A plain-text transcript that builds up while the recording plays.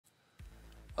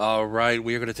All right,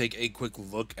 we are going to take a quick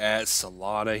look at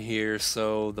Solana here.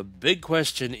 So the big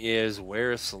question is,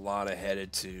 where is Solana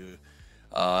headed to?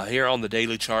 Here on the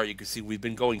daily chart, you can see we've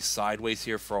been going sideways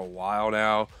here for a while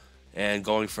now, and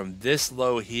going from this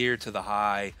low here to the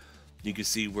high, you can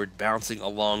see we're bouncing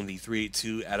along the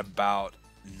 382 at about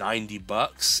 90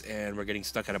 bucks, and we're getting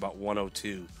stuck at about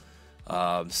 102.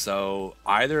 So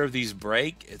either of these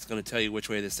break, it's going to tell you which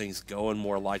way this thing's going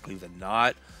more likely than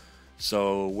not.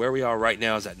 So where we are right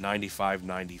now is at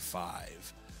 95.95,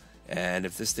 and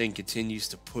if this thing continues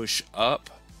to push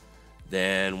up,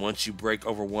 then once you break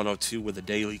over 102 with a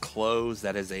daily close,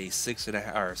 that is a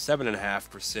 6.5 or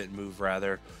 7.5% move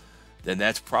rather. Then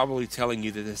that's probably telling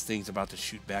you that this thing's about to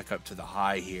shoot back up to the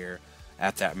high here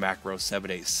at that macro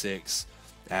 786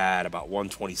 at about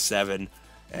 127,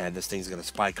 and this thing's going to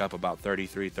spike up about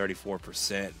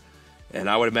 34%. And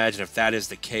I would imagine if that is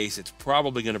the case, it's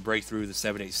probably going to break through the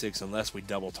 786 unless we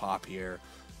double top here,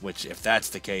 which if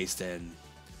that's the case, then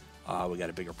we got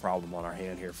a bigger problem on our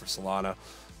hand here for Solana.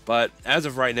 But as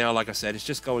of right now, like I said, it's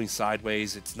just going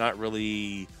sideways. It's not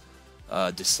really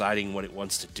deciding what it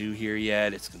wants to do here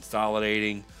yet. It's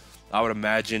consolidating. I would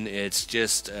imagine it's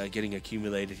just getting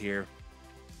accumulated here.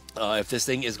 If this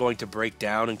thing is going to break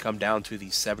down and come down to the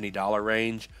 $70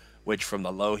 range, which from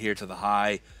the low here to the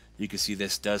high, you can see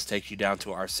this does take you down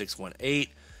to our 618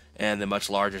 and the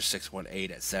much larger 618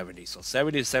 at 70. So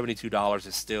 $70 to $72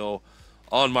 is still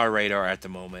on my radar at the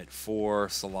moment for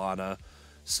Solana.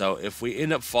 So if we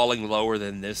end up falling lower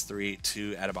than this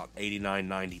 382 at about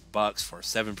 89.90 bucks for a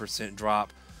 7%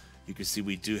 drop, you can see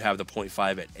we do have the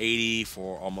 0.5 at 80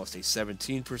 for almost a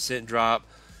 17% drop,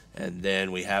 and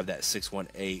then we have that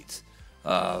 618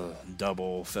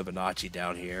 double Fibonacci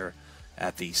down here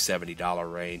at the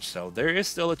 $70 range. So there is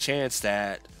still a chance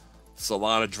that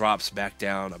Solana drops back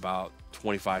down about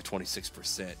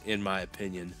 25-26% in my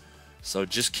opinion. So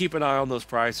just keep an eye on those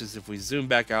prices. If we zoom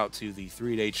back out to the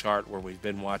 3-day chart where we've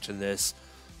been watching this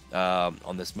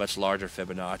on this much larger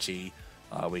Fibonacci,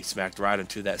 we smacked right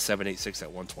into that 786 at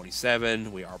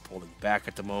 127. We are pulling back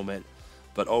at the moment,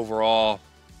 but overall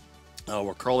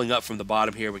we're curling up from the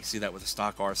bottom here. We can see that with the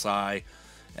stock RSI.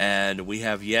 And we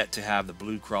have yet to have the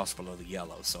blue cross below the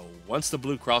yellow. So once the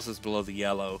blue crosses below the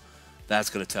yellow, that's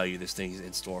going to tell you this thing's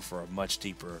in store for a much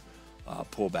deeper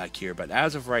pullback here. But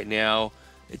as of right now,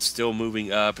 it's still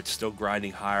moving up. It's still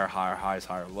grinding higher highs,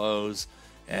 higher lows.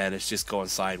 And it's just going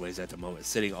sideways at the moment,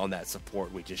 sitting on that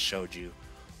support we just showed you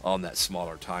on that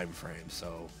smaller time frame.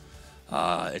 So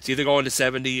it's either going to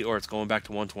 70 or it's going back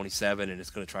to 127, and it's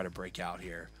going to try to break out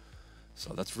here.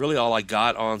 So that's really all I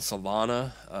got on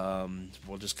Solana.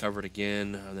 We'll just cover it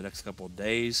again in the next couple of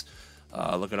days.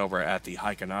 Looking over at the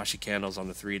Heikin-Ashi candles on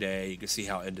the 3-day, you can see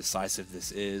how indecisive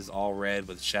this is, all red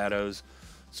with shadows.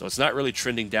 So it's not really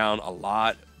trending down a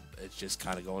lot. It's just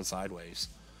kind of going sideways.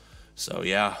 So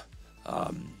yeah,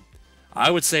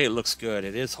 I would say it looks good.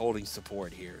 It is holding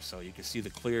support here. So you can see the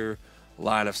clear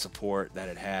line of support that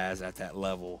it has at that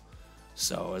level.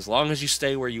 So as long as you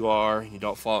stay where you are, you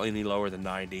don't fall any lower than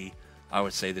 90, I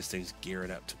would say this thing's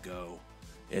gearing up to go,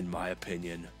 in my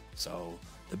opinion. So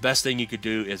the best thing you could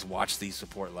do is watch these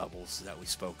support levels that we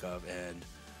spoke of, and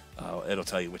it'll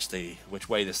tell you which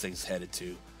way this thing's headed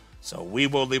to. So we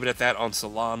will leave it at that on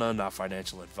Solana, not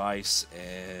financial advice,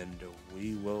 and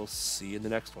we will see you in the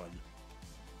next one.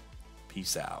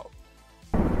 Peace out.